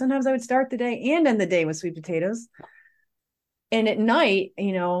potatoes. Sometimes I would start the day and end the day with sweet potatoes. And at night,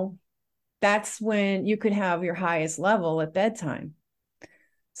 that's when you could have your highest level at bedtime.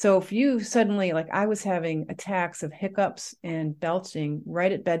 So if you suddenly, like I was having attacks of hiccups and belching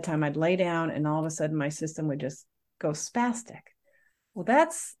right at bedtime, I'd lay down and all of a sudden my system would just go spastic. Well,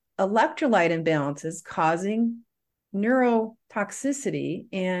 that's electrolyte imbalances causing neurotoxicity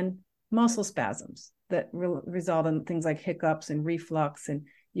and muscle spasms. that result in things like hiccups and reflux. And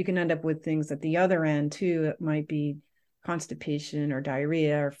you can end up with things at the other end too. It might be constipation or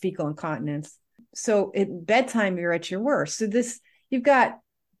diarrhea or fecal incontinence. So at bedtime, you're at your worst. So you've got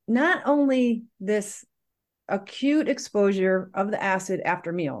not only this acute exposure of the acid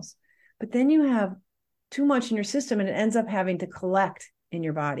after meals, but then you have too much in your system and it ends up having to collect in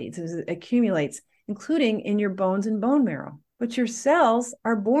your body. So it accumulates, including in your bones and bone marrow. But your cells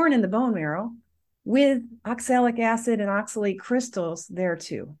are born in the bone marrow with oxalic acid and oxalate crystals there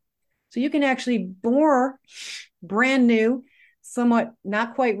too. So you can actually bore brand new, somewhat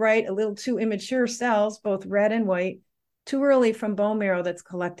not quite right, a little too immature cells, both red and white, too early from bone marrow that's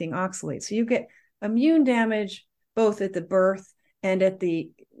collecting oxalate. So you get immune damage both at the birth and at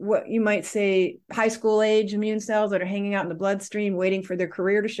the, what you might say, high school age immune cells that are hanging out in the bloodstream waiting for their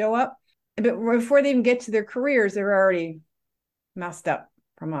career to show up. But before they even get to their careers, they're already messed up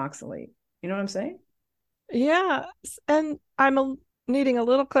from oxalate. You know what I'm saying? Yeah. And I'm needing a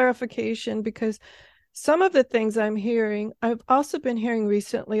little clarification because some of the things I'm hearing, I've also been hearing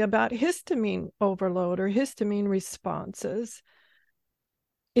recently about histamine overload or histamine responses.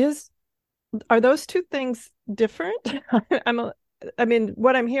 Are those two things different? I mean,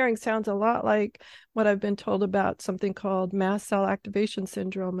 what I'm hearing sounds a lot like what I've been told about something called mast cell activation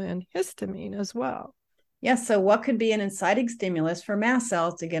syndrome and histamine as well. Yes. So what could be an inciting stimulus for mast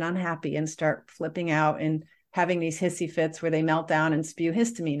cells to get unhappy and start flipping out and having these hissy fits where they melt down and spew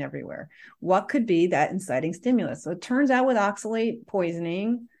histamine everywhere? What could be that inciting stimulus? So it turns out with oxalate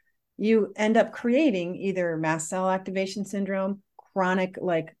poisoning, you end up creating either mast cell activation syndrome, chronic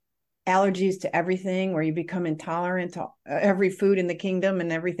like allergies to everything, where you become intolerant to every food in the kingdom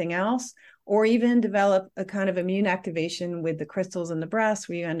and everything else, or even develop a kind of immune activation with the crystals in the breast,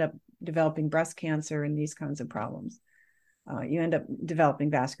 where you end up developing breast cancer and these kinds of problems. You end up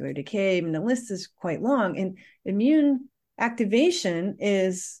developing vascular decay, and the list is quite long. And immune activation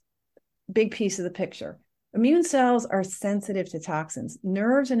is a big piece of the picture. Immune cells are sensitive to toxins.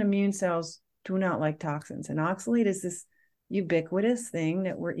 Nerves and immune cells do not like toxins. And oxalate is this ubiquitous thing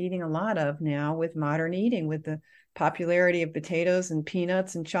that we're eating a lot of now with modern eating, with the popularity of potatoes and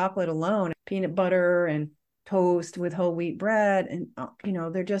peanuts and chocolate alone, peanut butter and toast with whole wheat bread. And,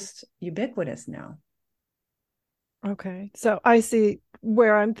 they're just ubiquitous now. Okay. So I see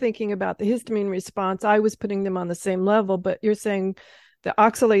where I'm thinking about the histamine response. I was putting them on the same level, but you're saying the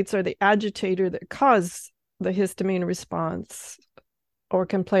oxalates are the agitator that cause the histamine response or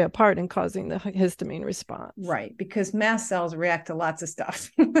can play a part in causing the histamine response. Right. Because mast cells react to lots of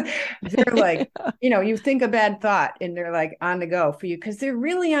stuff. They're like, you think a bad thought and they're like on the go for you because they're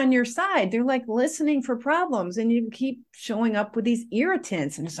really on your side. They're like listening for problems and you keep showing up with these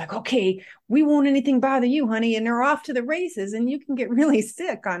irritants. And it's like, okay, we won't anything bother you, honey. And they're off to the races and you can get really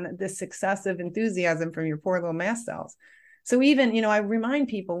sick on this excessive enthusiasm from your poor little mast cells. So even, I remind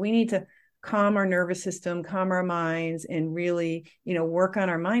people we need to calm our nervous system, calm our minds, and really, work on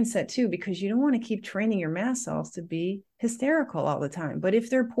our mindset too, because you don't want to keep training your mast cells to be hysterical all the time. But if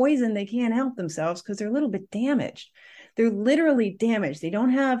they're poisoned, they can't help themselves because they're a little bit damaged. They're literally damaged. They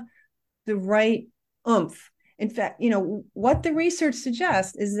don't have the right oomph. In fact, what the research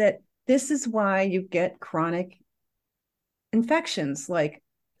suggests is that this is why you get chronic infections like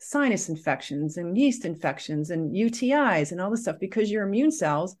sinus infections and yeast infections and UTIs and all this stuff, because your immune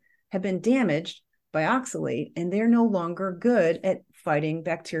cells have been damaged by oxalate and they're no longer good at fighting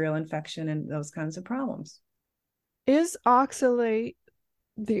bacterial infection and those kinds of problems. Is oxalate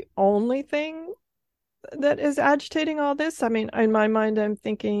the only thing that is agitating all this? I mean, in my mind, I'm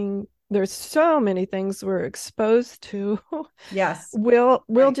thinking there's so many things we're exposed to. Yes.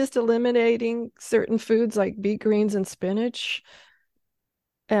 Will just eliminating certain foods like beet greens and spinach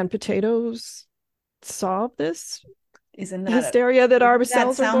and potatoes solve this? Isn't that hysteria that our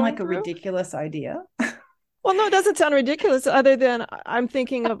cells are going sound like a through? ridiculous idea? Well, no, it doesn't sound ridiculous, other than I'm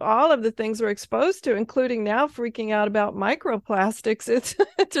thinking of all of the things we're exposed to, including now freaking out about microplastics. It's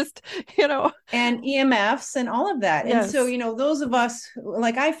just, and EMFs and all of that. Yes. And so, those of us,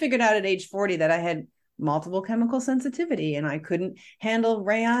 like I figured out at age 40 that I had multiple chemical sensitivity and I couldn't handle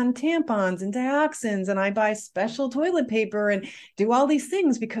rayon tampons and dioxins, and I buy special toilet paper and do all these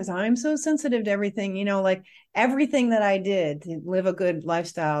things because I'm so sensitive to everything, like everything that I did to live a good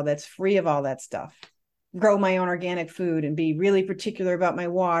lifestyle that's free of all that stuff, grow my own organic food and be really particular about my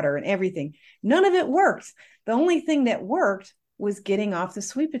water and everything. None of it worked. The only thing that worked was getting off the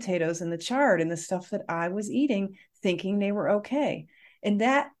sweet potatoes and the chard and the stuff that I was eating, thinking they were okay. And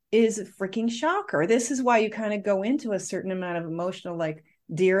that is a freaking shocker. This is why you kind of go into a certain amount of emotional, like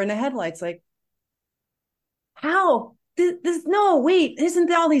deer in the headlights, like, how? this no, wait, isn't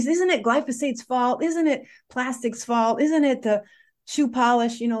it glyphosate's fault? Isn't it plastic's fault? Isn't it the shoe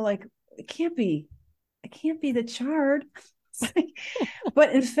polish? Like it can't be the chard.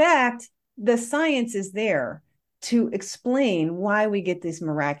 But in fact, the science is there to explain why we get these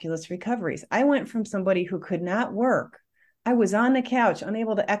miraculous recoveries. I went from somebody who could not work. I was on the couch,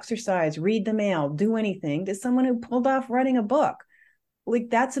 unable to exercise, read the mail, do anything, to someone who pulled off writing a book. Like,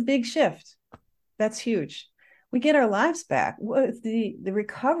 that's a big shift. That's huge. We get our lives back. What the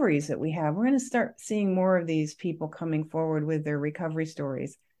recoveries that we have, we're going to start seeing more of these people coming forward with their recovery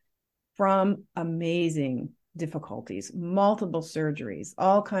stories from amazing difficulties, multiple surgeries,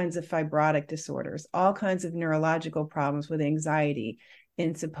 all kinds of fibrotic disorders, all kinds of neurological problems with anxiety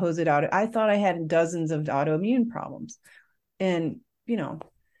and supposed I thought I had dozens of autoimmune problems. And,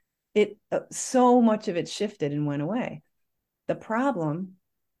 so much of it shifted and went away. The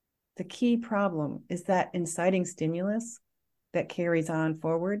key problem is that inciting stimulus that carries on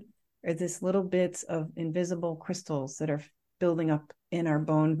forward are these little bits of invisible crystals that are building up in our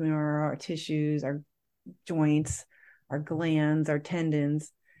bone marrow, our tissues, our joints, our glands, our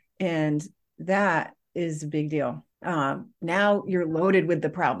tendons. And that is a big deal. Now you're loaded with the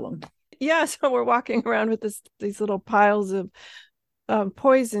problem. Yeah, so we're walking around with these little piles of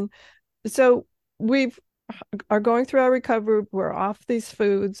poison. So we are going through our recovery. We're off these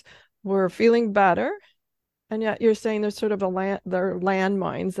foods. We're feeling better. And yet you're saying there's sort of there are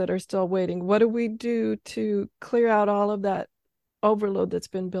landmines that are still waiting. What do we do to clear out all of that overload that's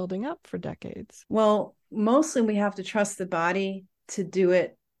been building up for decades? Well, mostly we have to trust the body to do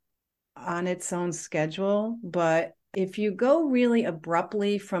it on its own schedule. But if you go really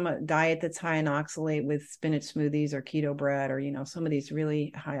abruptly from a diet that's high in oxalate with spinach smoothies or keto bread, or, some of these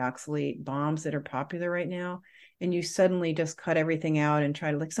really high oxalate bombs that are popular right now, and you suddenly just cut everything out and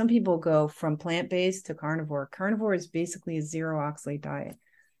try to, like, some people go from plant-based to carnivore. Carnivore is basically a zero oxalate diet.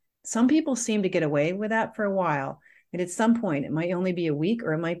 Some people seem to get away with that for a while. And at some point, it might only be a week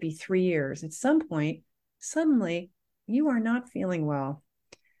or it might be 3 years. At some point, suddenly you are not feeling well.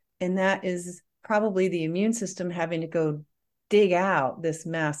 And that is probably the immune system having to go dig out this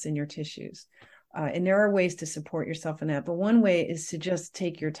mess in your tissues. And there are ways to support yourself in that. But one way is to just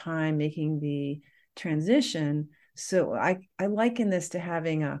take your time making the transition. So I liken this to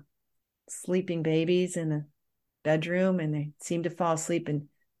having sleeping babies in a bedroom, and they seem to fall asleep. And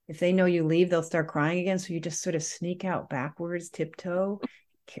if they know you leave, they'll start crying again. So you just sort of sneak out backwards, tiptoe,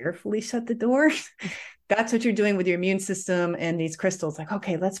 carefully shut the door. That's what you're doing with your immune system and these crystals. Like,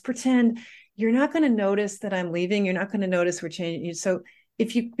 okay, let's pretend you're not going to notice that I'm leaving. You're not going to notice we're changing. So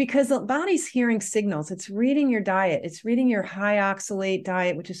because the body's hearing signals, it's reading your diet. It's reading your high oxalate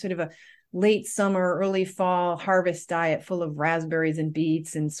diet, which is sort of a late summer, early fall harvest diet full of raspberries and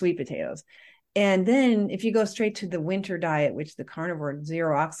beets and sweet potatoes. And then if you go straight to the winter diet, which the carnivore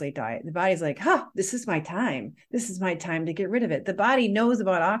zero oxalate diet, the body's like, this is my time. This is my time to get rid of it. The body knows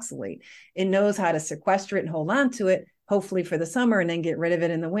about oxalate. It knows how to sequester it and hold on to it, hopefully for the summer, and then get rid of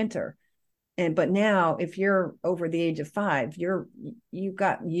it in the winter. But now if you're over the age of 5, you've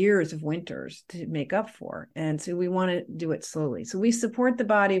got years of winters to make up for. And so we want to do it slowly. So we support the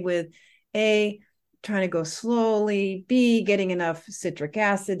body with trying to go slowly, B, getting enough citric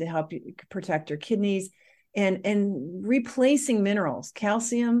acid to help you protect your kidneys, and replacing minerals.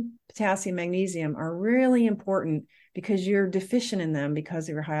 Calcium, potassium, magnesium are really important because you're deficient in them because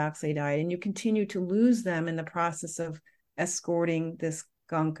of your high oxalate diet, and you continue to lose them in the process of escorting this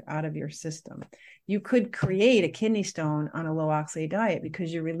gunk out of your system. You could create a kidney stone on a low oxalate diet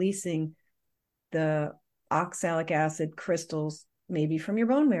because you're releasing the oxalic acid crystals maybe from your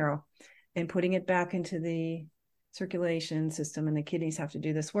bone marrow and putting it back into the circulation system, and the kidneys have to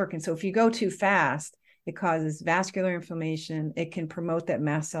do this work. And so if you go too fast, it causes vascular inflammation. It can promote that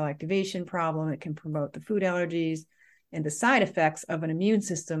mast cell activation problem. It can promote the food allergies and the side effects of an immune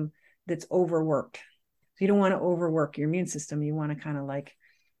system that's overworked. So you don't want to overwork your immune system. You want to kind of like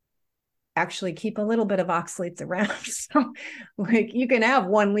actually keep a little bit of oxalates around. So like you can have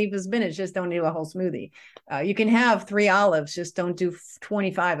 1 leaf of spinach, just don't do a whole smoothie. You can have 3 olives, just don't do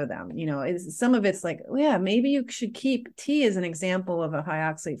 25 of them. Some of it's like, maybe you should keep tea as an example of a high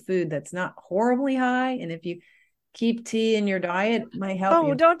oxalate food that's not horribly high. And if you keep tea in your diet, it might help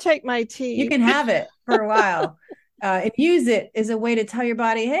you. Oh, don't take my tea. You can have it for a while and use it as a way to tell your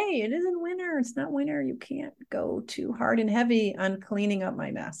body, hey, it isn't winter. It's not winter. You can't go too hard and heavy on cleaning up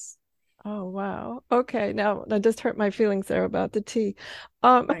my mess. Oh, wow. Okay. Now that just hurt my feelings there about the tea.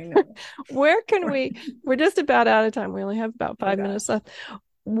 I know. Where can we're just about out of time. We only have about 5 minutes left.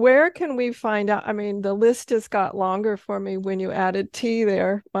 where can we find out? I mean, the list just got longer for me when you added tea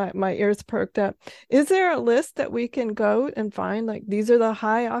there. My ears perked up. Is there a list that we can go and find, like, these are the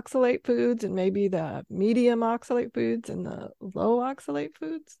high oxalate foods and maybe the medium oxalate foods and the low oxalate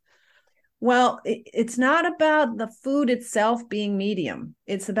foods? Well, it's not about the food itself being medium.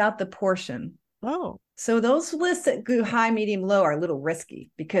 It's about the portion. Oh, So those lists that go high, medium, low are a little risky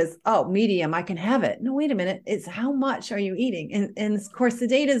because, oh, medium, I can have it. No, wait a minute. It's how much are you eating? And of course, the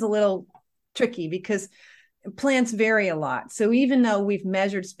data is a little tricky because plants vary a lot. So even though we've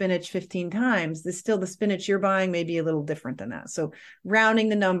measured spinach 15 times, the spinach you're buying may be a little different than that. So rounding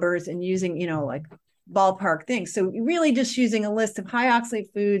the numbers and using, like ballpark things. So really just using a list of high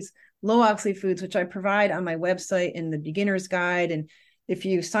oxalate foods, low oxalate foods, which I provide on my website in the beginner's guide. And if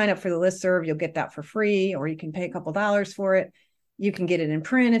you sign up for the listserv, you'll get that for free, or you can pay a couple dollars for it. You can get it in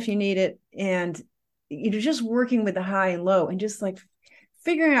print if you need it. And you're just working with the high and low and just like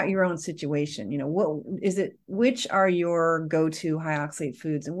figuring out your own situation. What is it? Which are your go-to high oxalate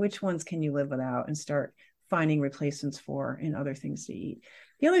foods and which ones can you live without, and start finding replacements for and other things to eat.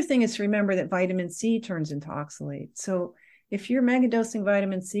 The other thing is to remember that vitamin C turns into oxalate. So if you're megadosing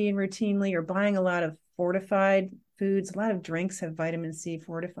vitamin C and routinely, or buying a lot of fortified foods, a lot of drinks have vitamin C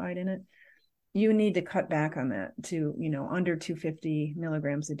fortified in it, you need to cut back on that to, under 250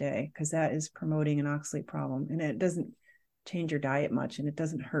 milligrams a day, because that is promoting an oxalate problem. And it doesn't change your diet much, and it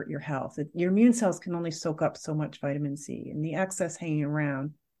doesn't hurt your health. Your immune cells can only soak up so much vitamin C, and the excess hanging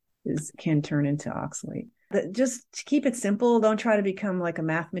around can turn into oxalate. But just to keep it simple, don't try to become like a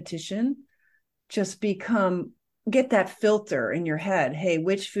mathematician. Just get that filter in your head. Hey,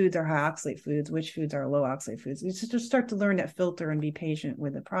 which foods are high oxalate foods? Which foods are low oxalate foods? You just start to learn that filter and be patient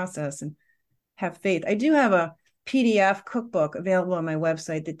with the process and have faith. I do have a PDF cookbook available on my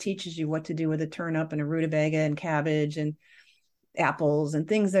website that teaches you what to do with a turnip and a rutabaga and cabbage and apples and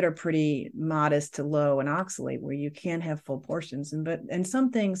things that are pretty modest to low in oxalate, where you can have full portions. And some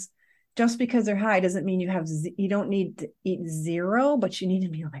things, just because they're high doesn't mean you don't need to eat zero, but you need to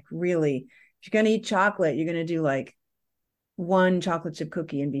be like, really, if you're going to eat chocolate, you're going to do like one chocolate chip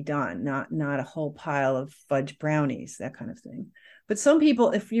cookie and be done, not a whole pile of fudge brownies, that kind of thing. But some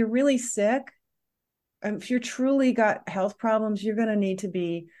people, if you're really sick, if you're truly got health problems, you're going to need to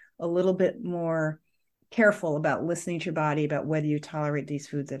be a little bit more careful about listening to your body about whether you tolerate these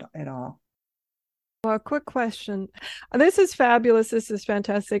foods at all. Well, a quick question. This is fabulous. This is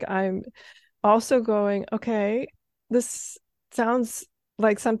fantastic. I'm also going, okay, this sounds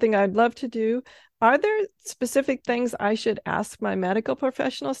like something I'd love to do. Are there specific things I should ask my medical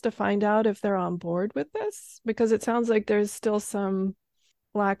professionals to find out if they're on board with this? Because it sounds like there's still some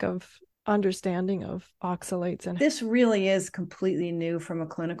lack of understanding of oxalates. And this really is completely new from a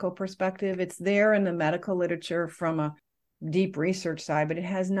clinical perspective. It's there in the medical literature from a deep research side, but it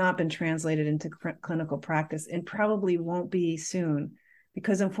has not been translated into clinical practice, and probably won't be soon,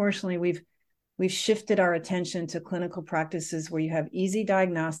 because unfortunately we've shifted our attention to clinical practices where you have easy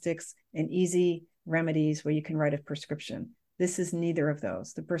diagnostics and easy remedies where you can write a prescription. This is neither of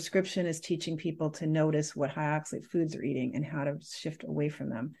those. The prescription is teaching people to notice what high oxalate foods they're eating and how to shift away from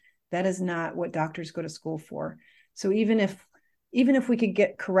them. That is not what doctors go to school for. So even if we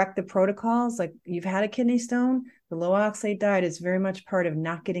could correct the protocols, like you've had a kidney stone, the low oxalate diet is very much part of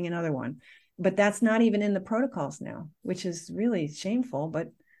not getting another one. But that's not even in the protocols now, which is really shameful. But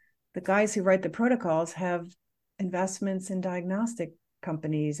the guys who write the protocols have investments in diagnostic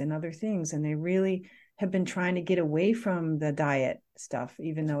companies and other things, and they really have been trying to get away from the diet stuff,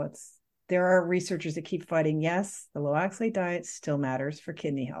 even though there are researchers that keep fighting. Yes, the low oxalate diet still matters for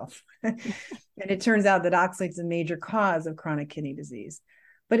kidney health. And it turns out that oxalate is a major cause of chronic kidney disease.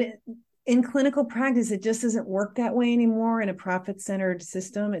 But in clinical practice, it just doesn't work that way anymore in a profit-centered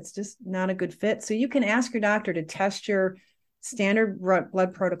system. It's just not a good fit. So you can ask your doctor to test your standard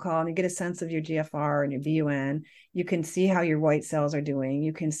blood protocol and you get a sense of your GFR and your BUN. You can see how your white cells are doing.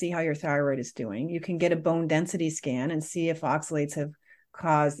 You can see how your thyroid is doing. You can get a bone density scan and see if oxalates have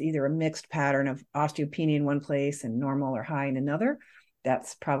caused either a mixed pattern of osteopenia in one place and normal or high in another.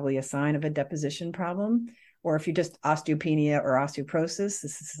 That's probably a sign of a deposition problem. Or if you just osteopenia or osteoporosis,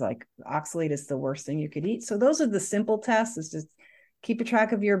 this is like oxalate is the worst thing you could eat. So those are the simple tests. Is just keep a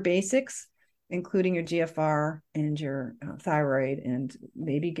track of your basics, including your GFR and your thyroid, and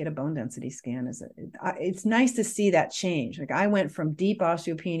maybe get a bone density scan. It's nice to see that change. Like I went from deep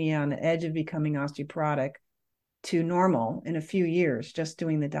osteopenia on the edge of becoming osteoporotic to normal in a few years, just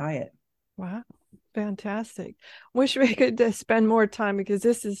doing the diet. Wow. Fantastic. Wish we could spend more time, because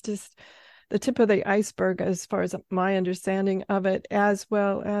this is just the tip of the iceberg as far as my understanding of it, as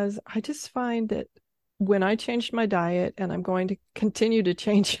well as I just find that when I changed my diet, and I'm going to continue to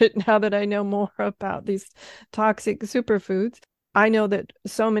change it now that I know more about these toxic superfoods, I know that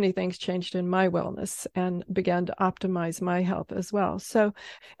so many things changed in my wellness and began to optimize my health as well. So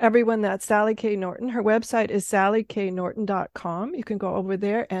everyone, that's Sally K. Norton. Her website is sallyknorton.com. You can go over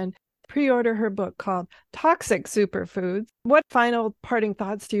there and pre-order her book called Toxic Superfoods. What final parting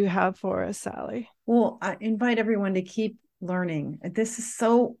thoughts do you have for us, Sally? Well, I invite everyone to keep learning. This is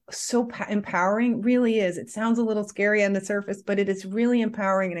so empowering, really is. It sounds a little scary on the surface, but it is really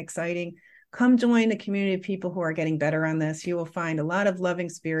empowering and exciting. Come join the community of people who are getting better on this. You will find a lot of loving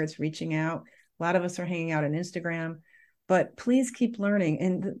spirits reaching out. A lot of us are hanging out on Instagram, but please keep learning.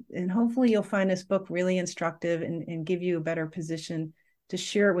 And hopefully you'll find this book really instructive and give you a better position to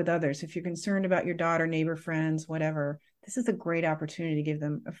share it with others. If you're concerned about your daughter, neighbor, friends, whatever, this is a great opportunity to give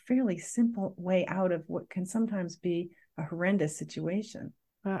them a fairly simple way out of what can sometimes be a horrendous situation.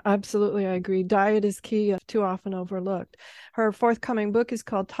 Absolutely, I agree. Diet is key, too often overlooked. Her forthcoming book is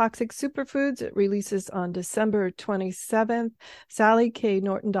called Toxic Superfoods. It releases on December 27th.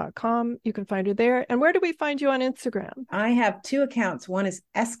 SallyKNorton.com. You can find her there. And where do we find you on Instagram? I have two accounts. One is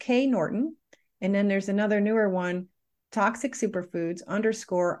SK Norton, and then there's another newer one, Toxic Superfoods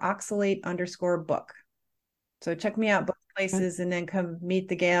 _oxalate _book. So check me out both places, and then come meet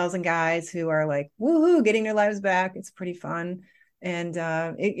the gals and guys who are like, woohoo, getting their lives back. It's pretty fun. And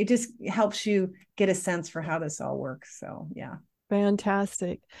it just helps you get a sense for how this all works. So, yeah.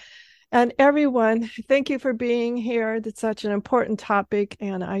 Fantastic. And everyone, thank you for being here. That's such an important topic.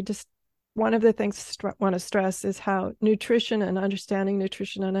 And one of the things I want to stress is how nutrition and understanding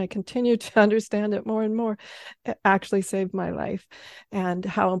nutrition, and I continue to understand it more and more, actually saved my life, and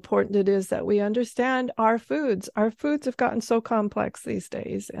how important it is that we understand our foods. Our foods have gotten so complex these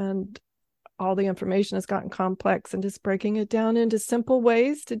days, and all the information has gotten complex, and just breaking it down into simple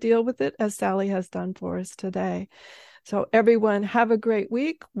ways to deal with it, as Sally has done for us today. So everyone, have a great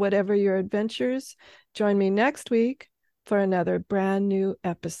week, whatever your adventures. Join me next week for another brand new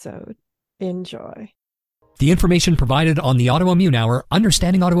episode. Enjoy. The information provided on the Autoimmune Hour,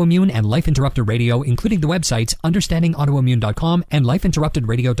 Understanding Autoimmune, and Life Interrupted Radio, including the websites understandingautoimmune.com and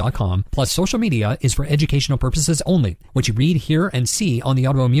lifeinterruptedradio.com, plus social media, is for educational purposes only. What you read, hear, and see on the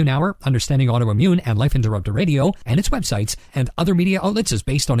Autoimmune Hour, Understanding Autoimmune, and Life Interrupted Radio, and its websites, and other media outlets is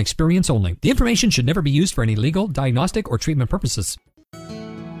based on experience only. The information should never be used for any legal, diagnostic, or treatment purposes.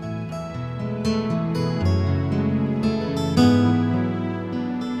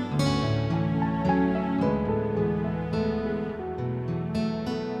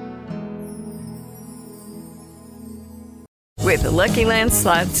 With the Lucky Land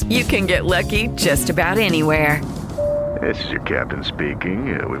Slots, you can get lucky just about anywhere. This is your captain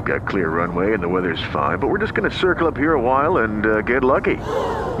speaking. We've got clear runway and the weather's fine, but we're just going to circle up here a while and get lucky.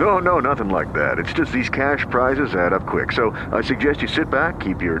 No, nothing like that. It's just these cash prizes add up quick. So I suggest you sit back,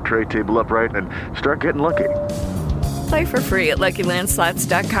 keep your tray table upright, and start getting lucky. Play for free at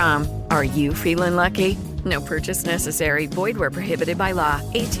LuckyLandSlots.com. Are you feeling lucky? No purchase necessary. Void where prohibited by law.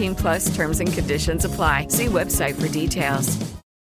 18+ terms and conditions apply. See website for details.